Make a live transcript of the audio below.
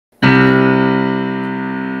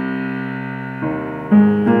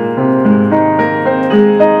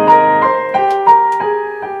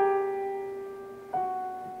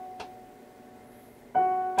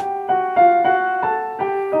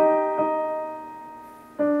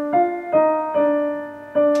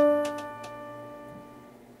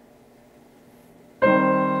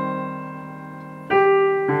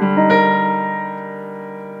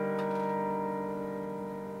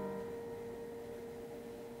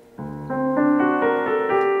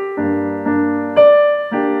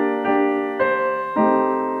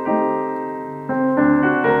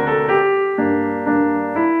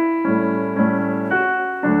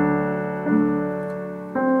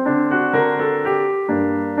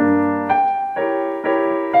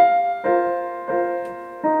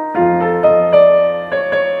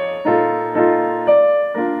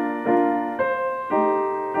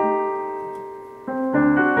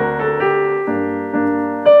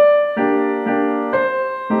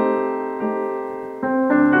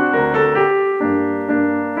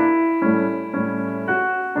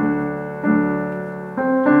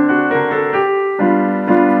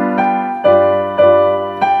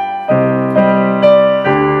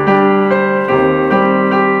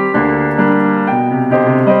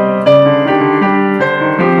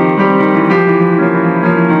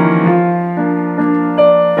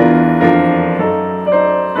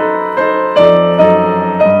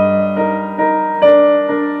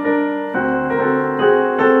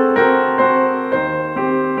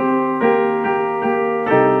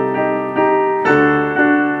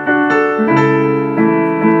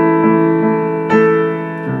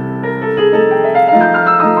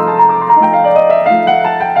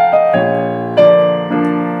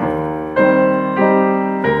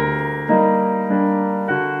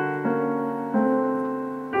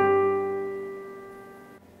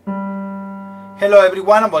Hello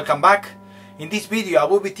everyone and welcome back. In this video I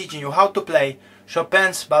will be teaching you how to play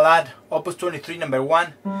Chopin's Ballade Opus 23 No.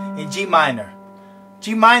 1 in G minor.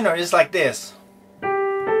 G minor is like this.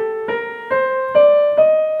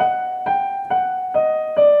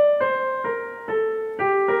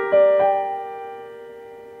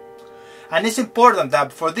 And it's important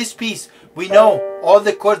that for this piece we know all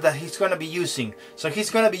the chords that he's going to be using. So he's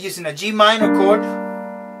going to be using a G minor chord,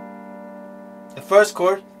 the first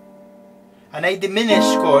chord, an A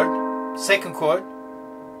diminished chord, second chord,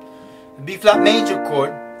 a B flat major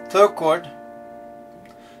chord, third chord,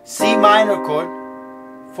 C minor chord,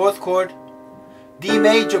 fourth chord, D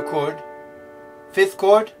major chord, fifth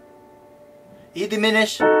chord, E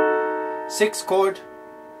diminished, sixth chord,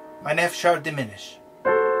 and F sharp diminished.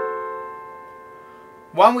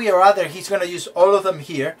 One way or other he's going to use all of them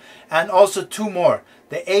here, and also two more,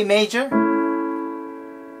 the A major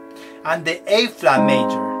and the A flat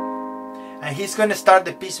major. And he's going to start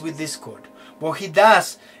the piece with this chord. What he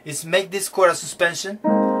does is make this chord a suspension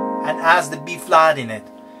and adds the B flat in it.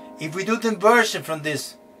 If we do the inversion from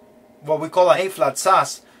this, what we call an A flat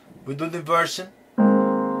sus, we do the inversion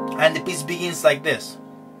and the piece begins like this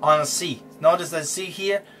on a C. Notice that C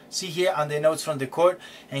here, and the notes from the chord,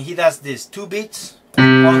 and he does this 2 beats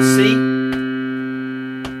on C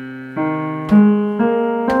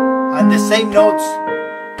and the same notes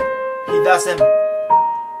he does them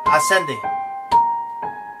ascending,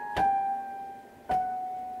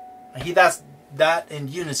 and he does that in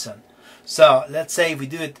unison. So let's say we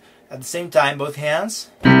do it at the same time, both hands.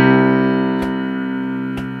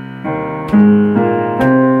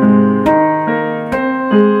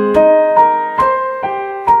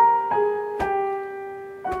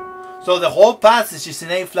 So the whole passage is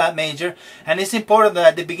in A flat major, and it's important that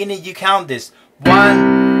at the beginning you count this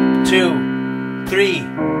 1, 2, 3,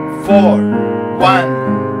 4.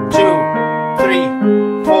 1, 2, 3,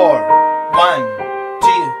 4. 1,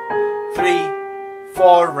 2, 3,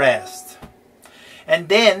 4. Rest. And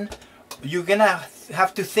then you're gonna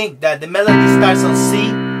have to think that the melody starts on C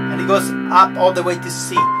and it goes up all the way to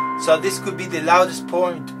C. So this could be the loudest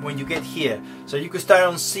point when you get here. So you could start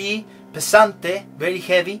on C, pesante, very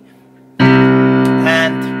heavy,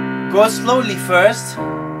 and go slowly first,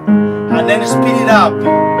 and then speed it up.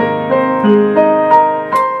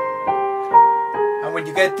 When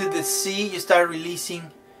you get to the C, you start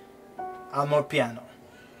releasing more piano.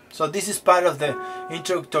 So this is part of the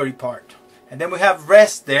introductory part. And then we have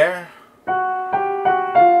rest there.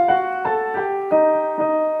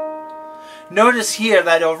 Notice here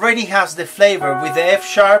that it already has the flavor with the F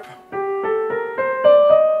sharp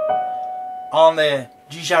on the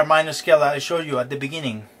G sharp minor scale that I showed you at the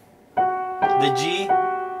beginning. The G,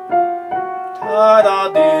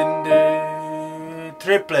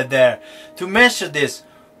 triplet there. To measure this,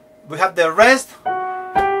 we have the rest,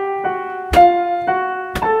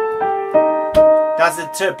 that's the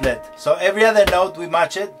triplet. So every other note we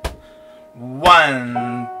match it.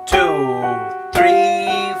 1, 2,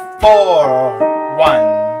 3, 4.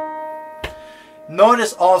 1.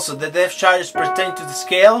 Notice also that the F sharp is pertained to the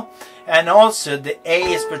scale, and also the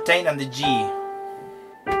A is pertained on the G.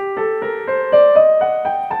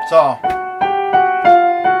 So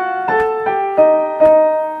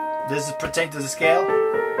this is pertained to the scale,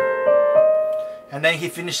 and then he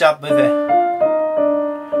finished up with the.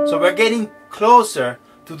 So we're getting closer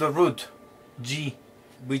to the root G,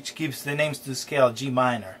 which gives the names to the scale G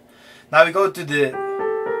minor. Now we go to this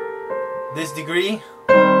degree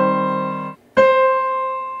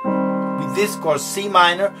with this chord C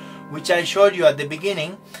minor, which I showed you at the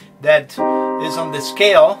beginning, that is on the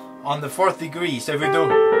scale on the 4th degree. So if we do,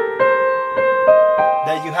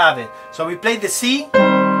 there you have it. So we play the C,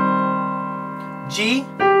 G,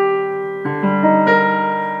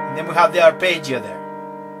 and then we have the arpeggio there.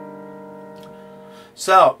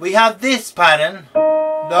 So we have this pattern,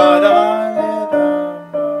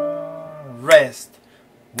 rest,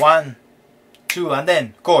 1, 2, and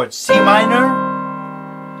then chord C minor,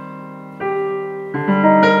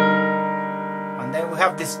 and then we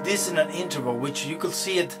have this dissonant interval, which you could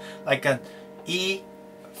see it like an E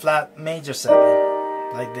flat major 7,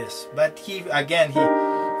 like this. But he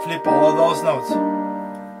flip all of those notes.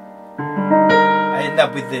 I end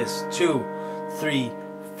up with this 2, 3,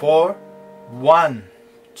 4. 1,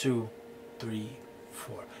 2, 3,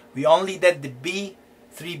 4. We only did the B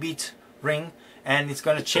 3-beat ring, and it's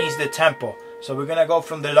going to change the tempo. So we're going to go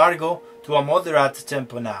from the largo to a moderate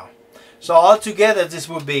tempo now. So altogether this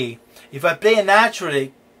will be, if I play it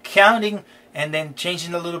naturally, counting and then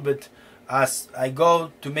changing a little bit as I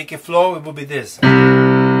go to make it flow, it will be this. 2,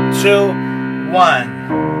 1.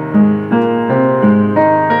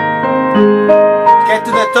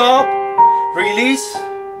 top, release,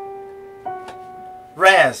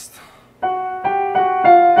 rest,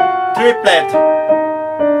 triplet,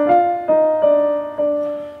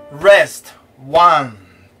 rest, 1,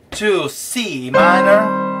 2, C minor,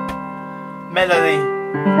 melody,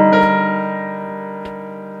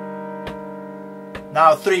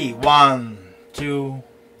 now 3, 1, 2,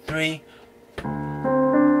 3,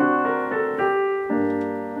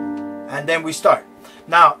 and then we start.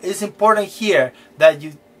 Now it's important here that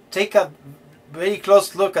you take a very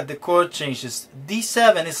close look at the chord changes.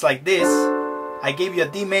 D7 is like this. I gave you a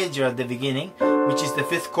D major at the beginning, which is the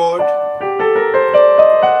 5th chord,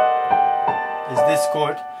 is this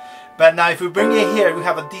chord. But now if we bring it here, we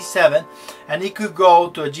have a D7, and it could go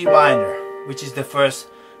to a G minor, which is the 1st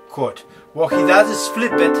chord. What he does is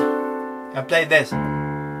flip it and play this.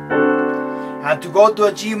 And to go to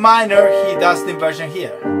a G minor, he does the inversion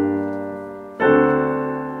here.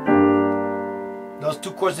 Those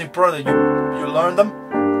 2 chords important, you learn them.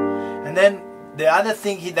 And then the other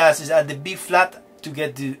thing he does is at the B flat to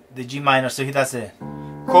get to the G minor. So he does a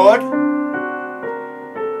chord,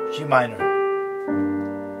 G minor.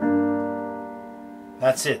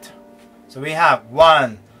 That's it. So we have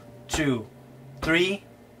 1, 2, 3.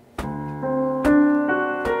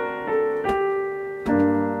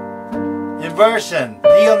 Inversion,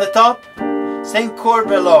 D on the top, same chord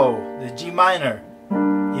below, the G minor.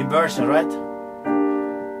 Inversion, right?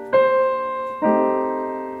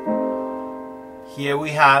 Here we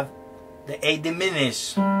have the A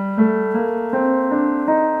diminished.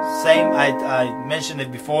 Same, I mentioned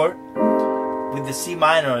it before, with the C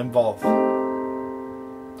minor involved.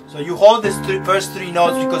 So you hold these first 3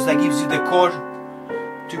 notes because that gives you the chord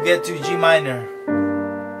to get to G minor.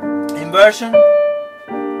 Inversion.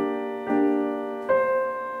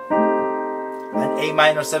 And A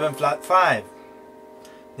minor 7 flat 5.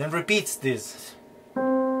 Then repeats this.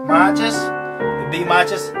 Matches, the B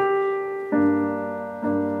matches.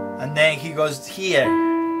 And then he goes here,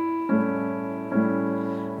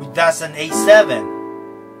 which does an A7.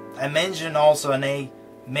 I mentioned also an A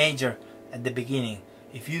major at the beginning.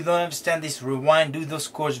 If you don't understand this, rewind, do those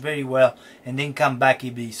chords very well, and then come back.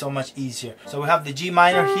 It'll be so much easier. So we have the G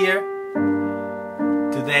minor here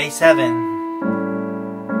to the A7,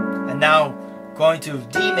 and now going to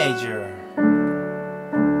D major.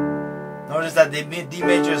 Notice that the D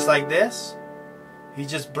major is like this. He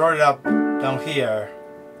just brought it up down here.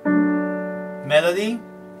 Melody.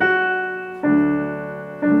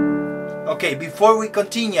 Okay, before we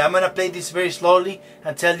continue, I'm gonna play this very slowly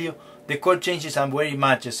and tell you the chord changes and where it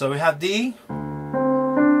matches. So we have D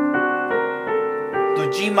to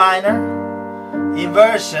G minor,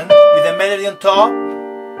 inversion with the melody on top,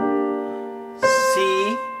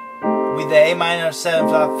 C with the A minor 7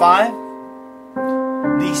 flat 5,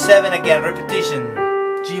 D7 again, repetition,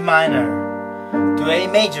 G minor to A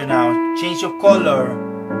major now, change of color,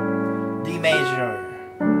 D major.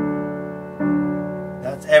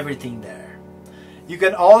 That's everything there. You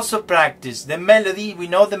can also practice the melody. We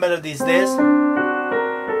know the melody is this.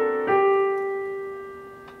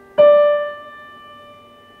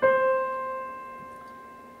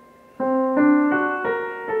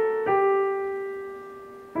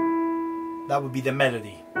 That would be the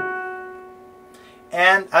melody.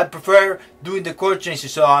 And I prefer doing the chord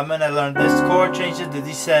changes, so I'm gonna learn this chord changes, the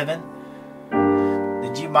D7, the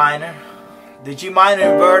G minor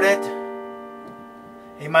inverted,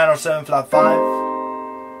 A minor 7 flat 5,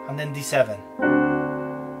 and then D7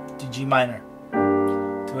 to G minor,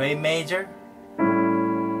 to A major,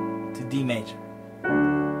 to D major,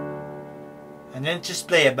 and then just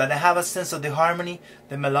play it. But I have a sense of the harmony,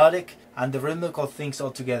 the melodic, and the rhythmical things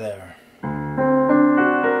all together.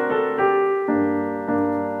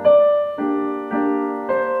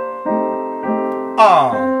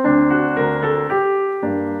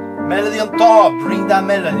 Melody on top, bring that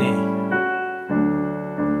melody.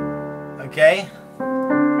 Okay?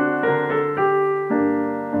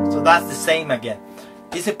 So that's the same again.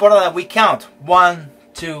 It's important that we count. 1,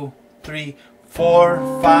 2, 3,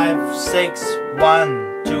 4, 5, 6.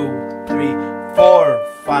 1, 2, 3, 4,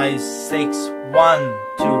 5, 6. 1,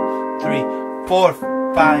 2, 3, 4,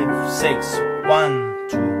 5, 6. 1,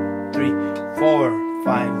 2, 3, 4,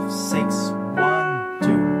 5, 6. 1, 2,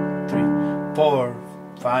 3, 4,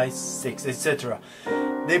 5, 6, etc.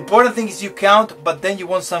 The important thing is you count, but then you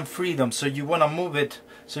want some freedom, so you want to move it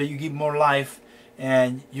so you give more life,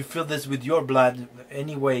 and you feel this with your blood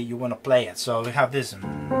any way you want to play it. So we have this.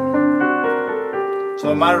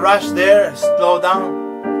 So my rush there, slow down.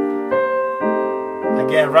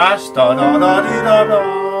 Again, rush. Da da da dee da da.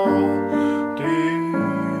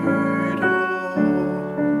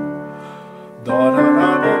 Da da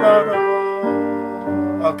da da.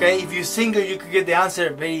 Okay, if you're singer, you could get the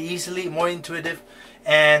answer very easily, more intuitive.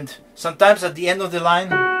 And sometimes at the end of the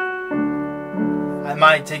line, I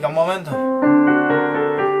might take a moment.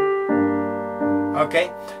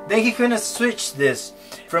 Okay, then he's gonna switch this.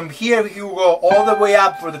 From here, we can go all the way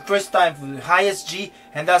up for the first time for the highest G,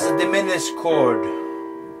 and that's a diminished chord.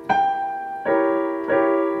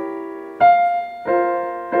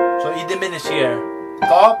 So he diminished here.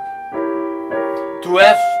 Top to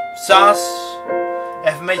F, sus,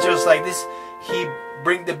 F major is like this. He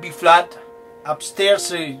bring the B flat upstairs,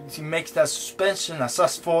 so he makes that suspension, a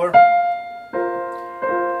sus4.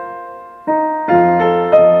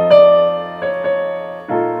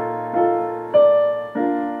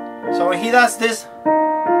 So when he does this,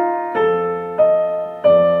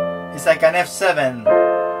 it's like an F7.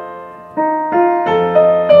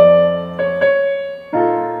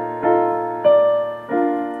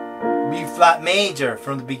 B flat major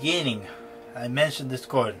from the beginning. I mentioned this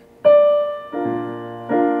chord.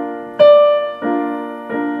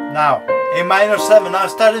 Now, A minor 7. Now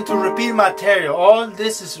starting to repeat material. All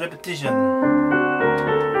this is repetition.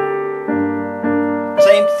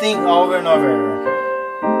 Same thing over and over.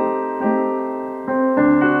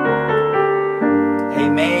 A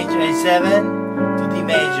major, A7 to D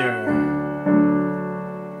major.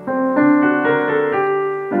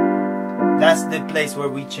 That's the place where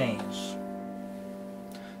we change.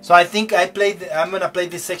 So I think I'm gonna play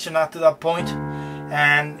this section up to that point,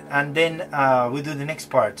 and then we do the next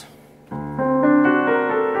part.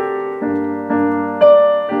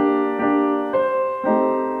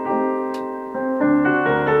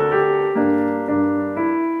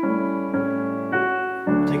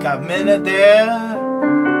 Take a minute there.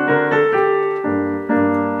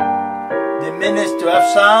 Diminish to F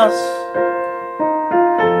sus.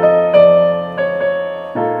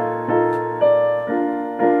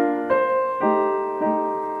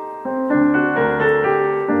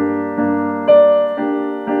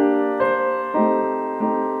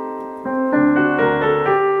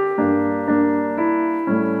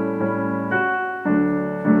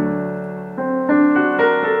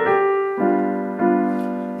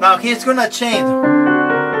 Now he's gonna change.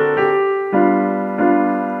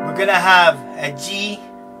 We're gonna have a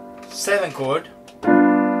G7 chord.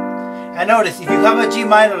 And notice, if you have a G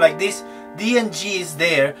minor like this, D and G is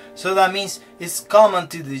there, so that means it's common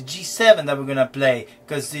to the G7 that we're gonna play,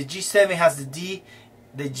 because the G7 has the D,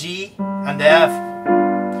 the G, and the F.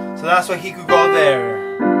 So that's why he could go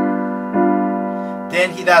there.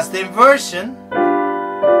 Then he does the inversion,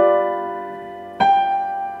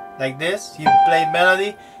 like this. He play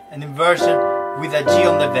melody and inversion with a G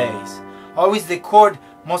on the bass. Always the chord,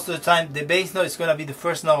 most of the time, the bass note is going to be the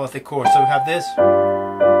first note of the chord. So we have this.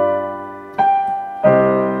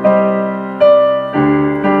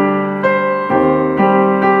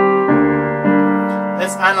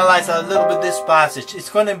 Let's analyze a little bit this passage. It's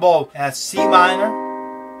going to involve a C minor,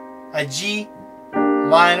 a G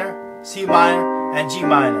minor, C minor, and G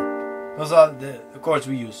minor. Those are the chords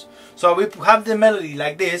we use. So we have the melody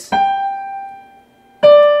like this.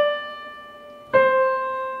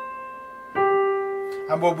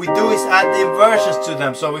 And what we do is add the inversions to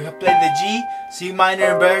them. So we have played the G, C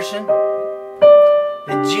minor inversion,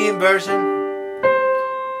 the G inversion,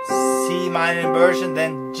 C minor inversion,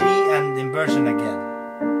 then G and the inversion again.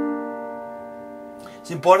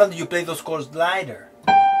 It's important that you play those chords lighter.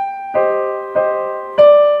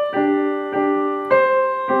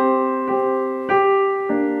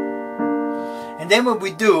 And then what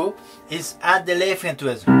we do is add the left hand to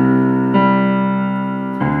it.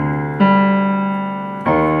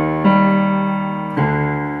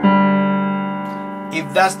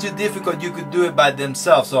 If that's too difficult, you could do it by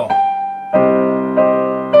themselves. So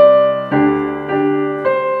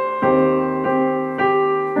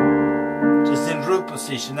just in root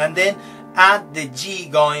position, and then add the G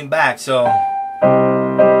going back. So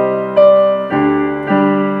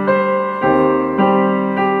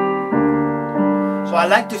I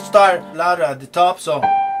like to start louder at the top, so, and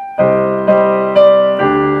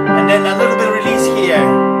then a little bit release here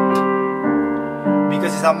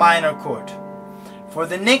because it's a minor chord. For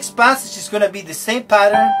the next passage, it's going to be the same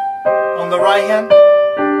pattern on the right hand.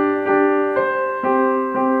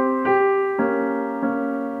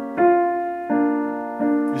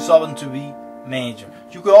 Resolving to B major.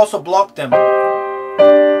 You could also block them.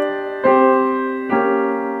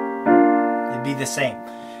 It'd be the same.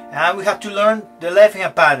 And we have to learn the left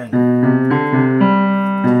hand pattern.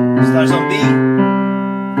 Starts on B.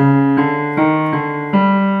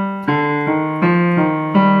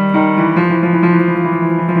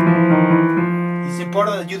 It's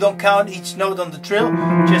important that you don't don't count each note on the trill,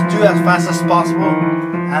 just do as fast as possible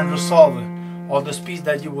and resolve it, or the speed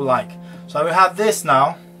that you would like. So I will have this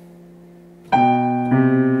now.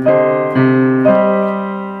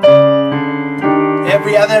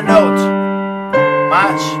 Every other note,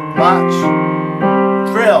 match, match,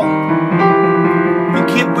 trill. We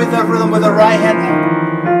keep with the rhythm with the right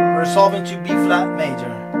hand, resolving to B flat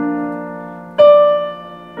major.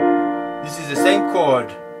 This is the same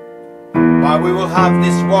chord, but we will have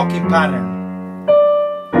this walking pattern.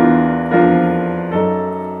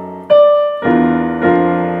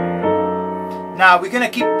 Now we're gonna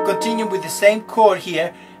continue with the same chord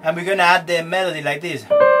here, and we're gonna add the melody like this.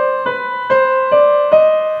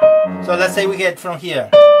 So let's say we get from here.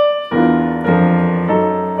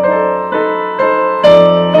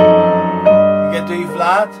 We get to E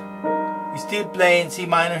flat. We're still playing C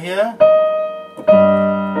minor here.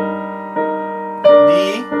 D.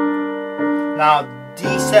 Now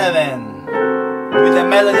D7 with the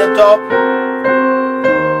melody on top.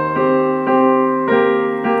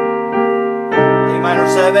 A minor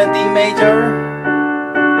 7, D major.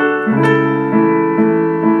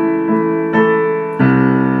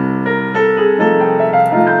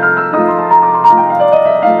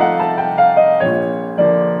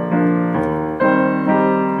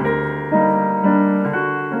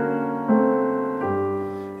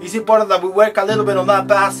 It's important that we work a little bit on that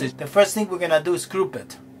passage. The first thing we're gonna do is group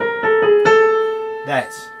it.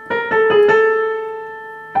 That's.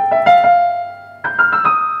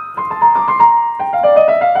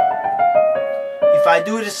 If I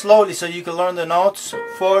do it slowly so you can learn the notes,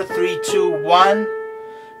 4, 3, 2, 1,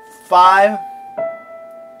 5,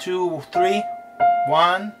 2, 3,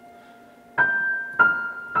 1.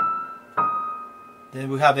 Then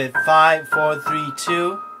we have it 5, 4, 3,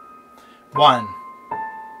 2, 1.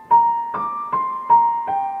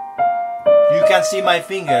 You can see my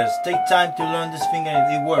fingers. Take time to learn this finger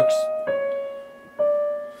if it works.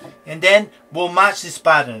 And then we'll match this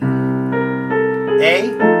pattern.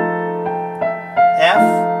 A, F,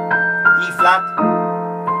 E flat,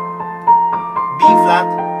 B flat,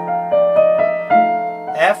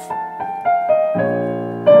 F,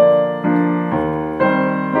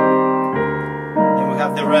 then we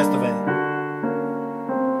have the rest of it.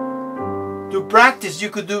 To practice, you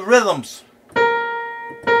could do rhythms.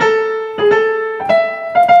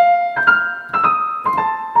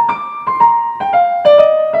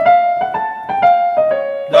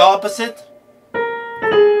 The opposite.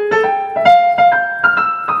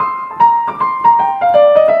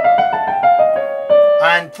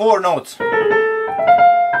 And 4 notes.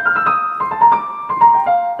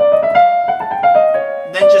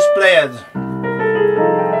 Then just play it.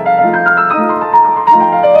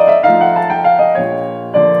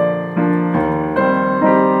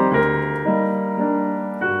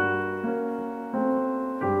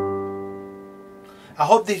 I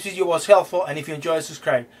hope this video was helpful, and if you enjoyed,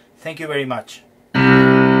 subscribe. Thank you very much.